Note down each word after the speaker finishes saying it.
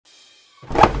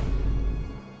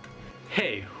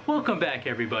Hey, welcome back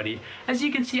everybody. As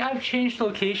you can see, I've changed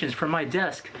locations from my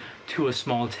desk to a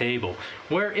small table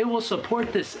where it will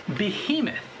support this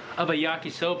behemoth of a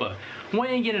yakisoba,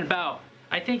 weighing in at about,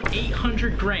 I think,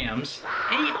 800 grams,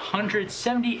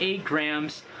 878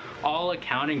 grams, all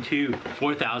accounting to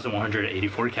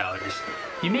 4,184 calories.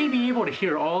 You may be able to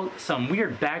hear some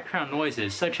weird background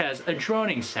noises such as a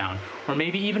droning sound or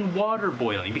maybe even water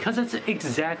boiling because that's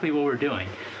exactly what we're doing.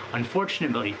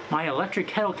 Unfortunately, my electric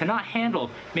kettle cannot handle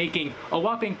making a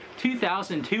whopping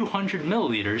 2,200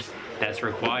 milliliters that's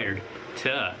required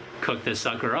to cook this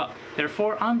sucker up.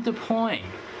 Therefore, I'm deploying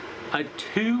a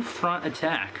two-front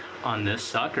attack on this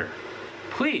sucker.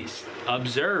 Please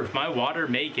observe my water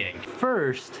making.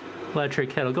 First,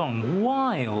 electric kettle going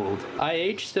wild.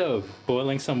 IH stove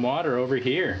boiling some water over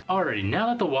here. Alrighty, now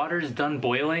that the water is done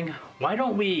boiling, why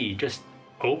don't we just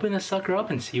open the sucker up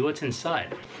and see what's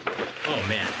inside? Oh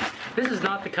man, this is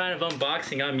not the kind of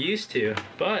unboxing I'm used to,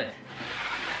 but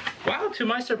wow, to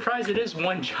my surprise, it is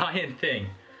one giant thing.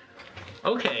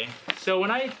 Okay, so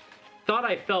when I thought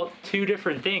I felt two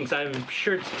different things, I'm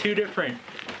sure it's two different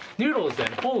noodles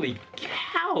then. Holy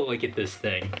cow, look at this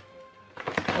thing.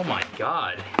 Oh my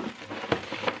god.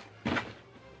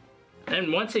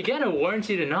 And once again, it warns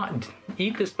you to not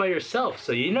eat this by yourself,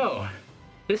 so you know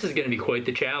this is gonna be quite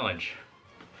the challenge.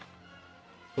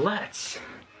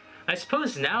 I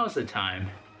suppose now is the time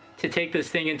to take this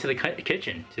thing into the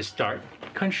kitchen to start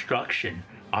construction.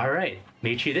 All right,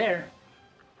 meet you there.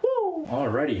 Woo!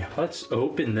 Alrighty, let's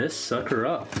open this sucker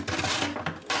up.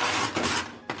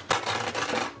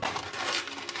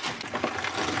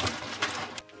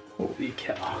 Holy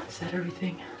cow, is that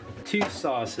everything? 2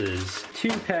 sauces, 2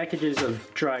 packages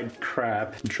of dried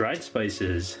crap, dried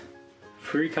spices,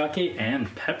 furikake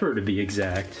and pepper to be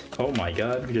exact. Oh my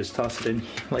god, we just toss it in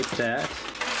like that.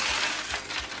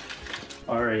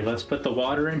 Alright, let's put the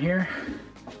water in here.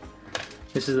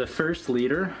 This is the first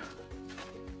liter.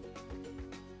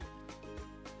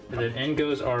 And then in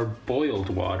goes our boiled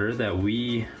water that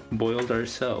we boiled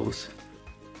ourselves.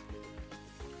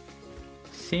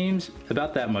 Seems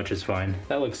about that much is fine.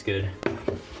 That looks good.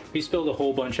 We spilled a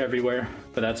whole bunch everywhere,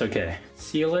 but that's okay.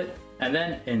 Seal it, and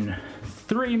then in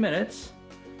 3 minutes,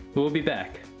 we'll be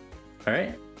back. All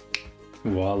right?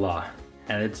 Voila.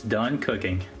 And it's done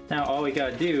cooking. Now all we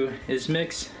gotta do is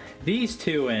mix these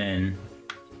two in.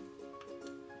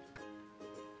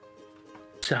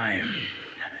 Time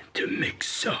to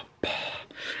mix up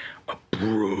a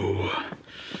brew.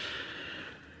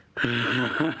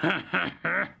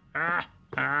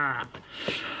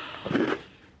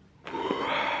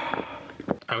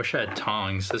 I wish I had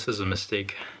tongs. This is a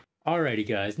mistake. Alrighty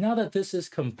guys, now that this is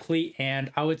complete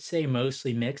and I would say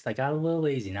mostly mixed, I got a little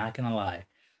lazy, not gonna lie.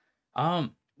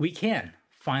 We can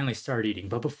finally start eating,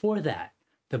 but before that,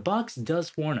 the box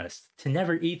does warn us to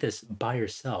never eat this by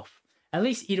yourself. At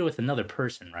least eat it with another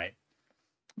person, right?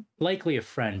 Likely a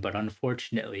friend, but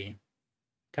unfortunately,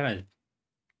 kind of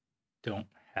don't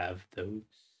have those.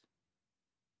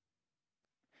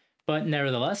 But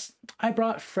nevertheless, I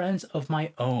brought friends of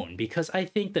my own because I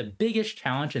think the biggest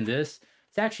challenge in this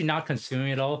is actually not consuming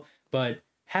it all, but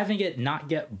having it not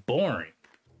get boring.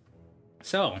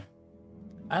 So,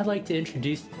 I'd like to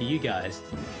introduce to you guys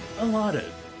a lot of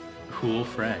cool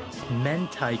friends.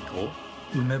 Mentaiko,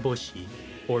 umeboshi,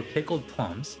 or pickled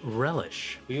plums,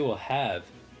 relish. We will have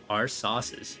our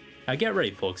sauces. Now get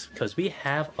ready folks, because we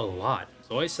have a lot.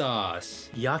 Soy sauce,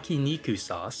 yakiniku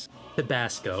sauce,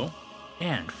 Tabasco,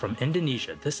 and from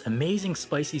Indonesia, this amazing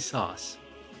spicy sauce,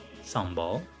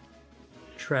 sambal.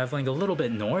 Traveling a little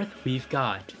bit north, we've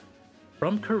got,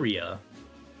 from Korea,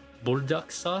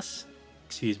 buldak sauce.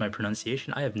 Excuse my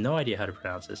pronunciation, I have no idea how to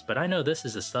pronounce this, but I know this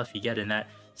is the stuff you get in that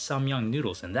samyang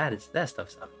noodles, and that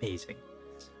stuff's amazing.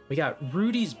 We got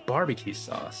Rudy's barbecue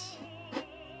sauce,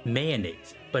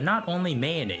 mayonnaise, but not only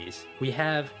mayonnaise, we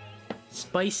have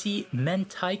spicy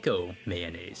mentaiko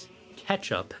mayonnaise,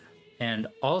 ketchup, and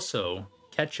also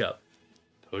ketchup,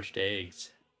 poached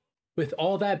eggs. With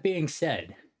all that being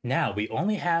said, now we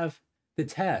only have the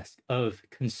task of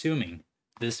consuming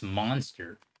this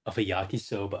monster of a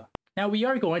yakisoba. Now we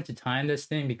are going to time this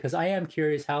thing because I am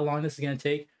curious how long this is going to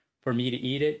take for me to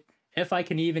eat it, if I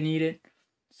can even eat it.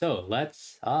 So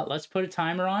let's put a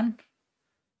timer on,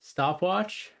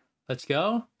 stopwatch, let's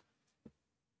go,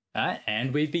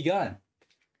 and we've begun.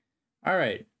 All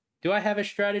right, do I have a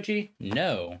strategy?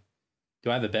 No.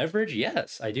 Do I have a beverage?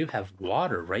 Yes, I do have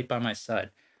water right by my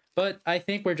side. But I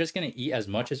think we're just going to eat as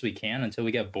much as we can until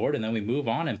we get bored and then we move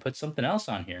on and put something else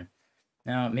on here.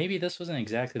 Now, maybe this wasn't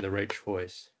exactly the right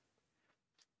choice.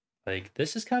 Like,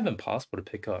 this is kind of impossible to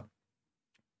pick up.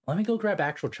 Let me go grab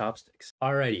actual chopsticks.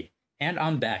 Alrighty, And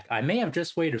I'm back. I may have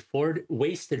just wasted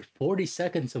 40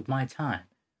 seconds of my time,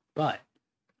 but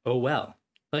oh well.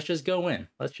 Let's just go in.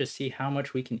 Let's just see how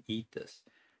much we can eat this.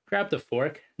 Grab the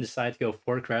fork, decide to go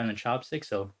fork rather than chopstick,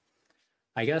 so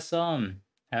I guess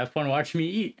have fun watching me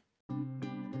eat.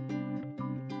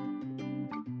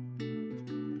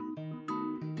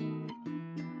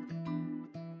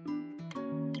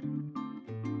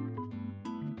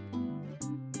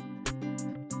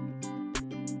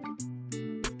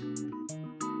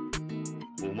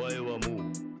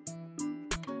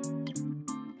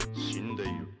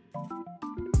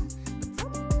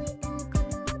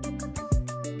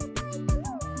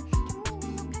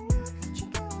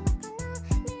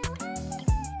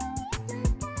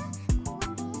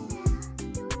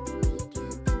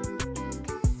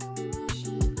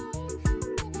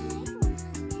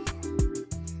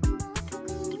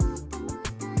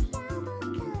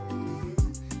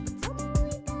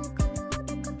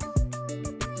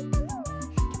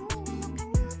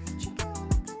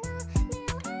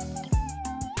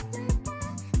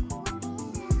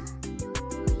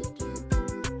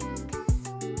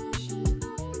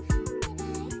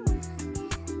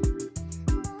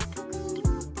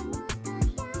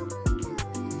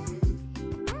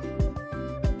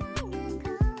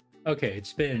 Okay,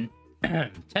 it's been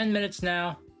 10 minutes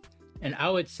now, and I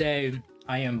would say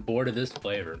I am bored of this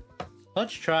flavor.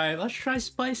 Let's try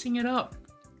spicing it up.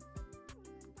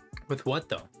 With what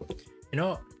though? You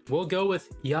know, we'll go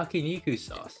with yakiniku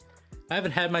sauce. I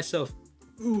haven't had myself,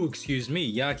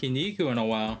 yakiniku in a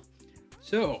while.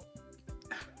 So,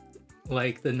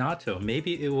 like the natto,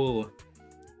 maybe it'll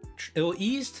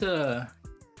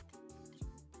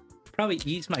probably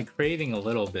ease my craving a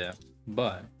little bit,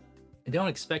 but I don't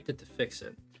expect it to fix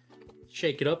it.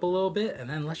 Shake it up a little bit, and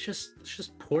then let's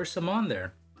just pour some on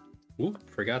there. Ooh,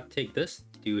 forgot to take this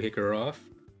doohicker off.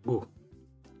 Ooh. All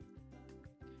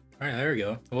right, there we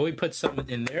go. Well, we put some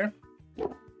in there,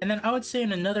 and then I would say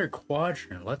in another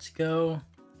quadrant, let's go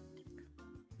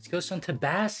some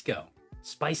Tabasco.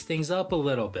 Spice things up a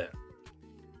little bit.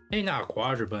 Maybe not a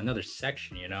quadrant, but another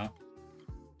section, you know.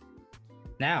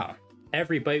 Now,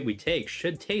 every bite we take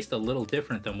should taste a little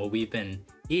different than what we've been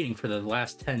eating for the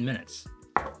last 10 minutes.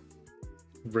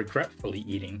 Regretfully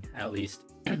eating, at least.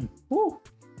 Woo!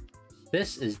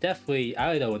 This is definitely,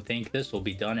 I don't think this will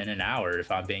be done in an hour, if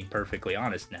I'm being perfectly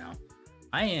honest now.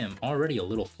 I am already a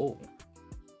little full.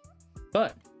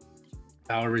 But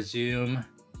I'll resume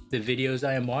the videos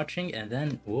I am watching, and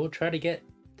then we'll try to get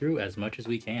through as much as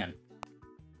we can.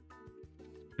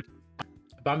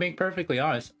 If I'm being perfectly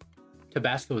honest,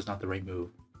 Tabasco is not the right move.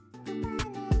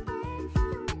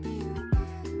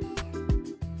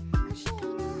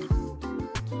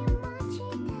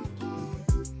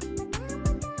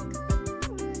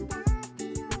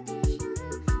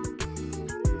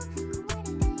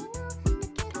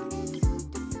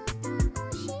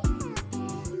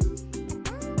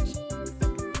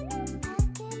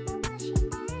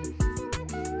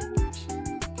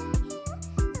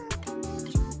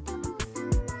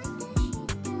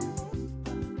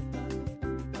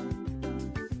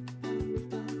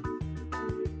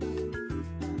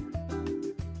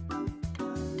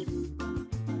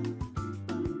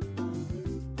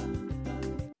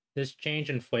 This change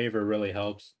in flavor really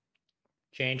helps.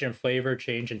 Change in flavor,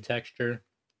 change in texture.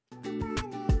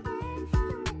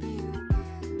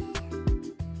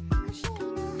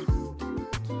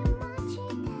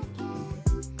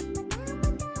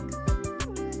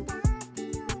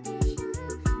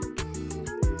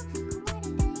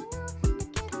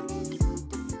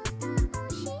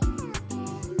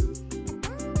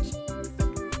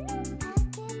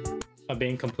 I'm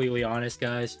being completely honest,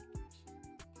 guys.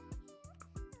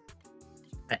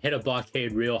 I hit a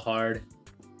blockade real hard,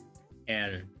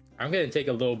 and I'm gonna take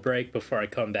a little break before I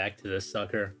come back to this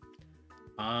sucker.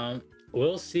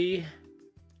 We'll see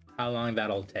how long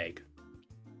that'll take.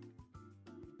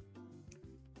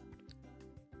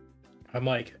 I'm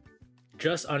like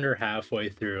just under halfway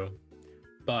through,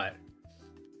 but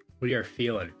we are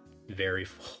feeling very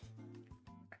full.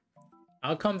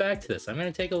 I'll come back to this. I'm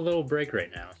gonna take a little break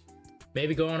right now.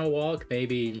 Maybe go on a walk,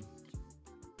 maybe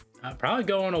I'll probably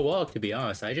go on a walk, to be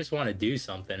honest. I just want to do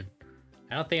something.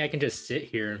 I don't think I can just sit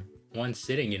here one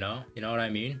sitting, you know? You know what I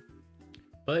mean?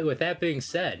 But with that being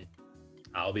said,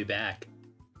 I'll be back.